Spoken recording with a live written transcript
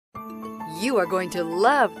You are going to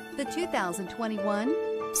love the 2021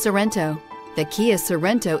 Sorento. The Kia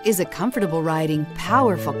Sorento is a comfortable riding,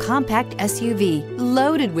 powerful compact SUV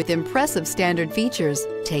loaded with impressive standard features.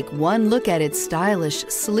 Take one look at its stylish,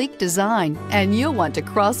 sleek design and you'll want to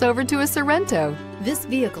cross over to a Sorento. This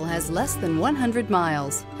vehicle has less than 100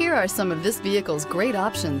 miles. Here are some of this vehicle's great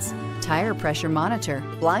options: tire pressure monitor,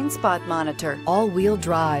 blind spot monitor, all-wheel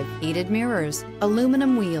drive, heated mirrors,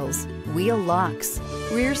 aluminum wheels, wheel locks,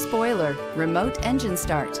 rear spoiler, remote engine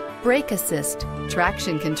start, brake assist,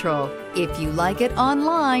 traction control. If you like it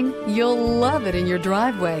online, you'll love it in your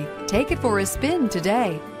driveway. Take it for a spin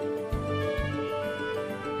today.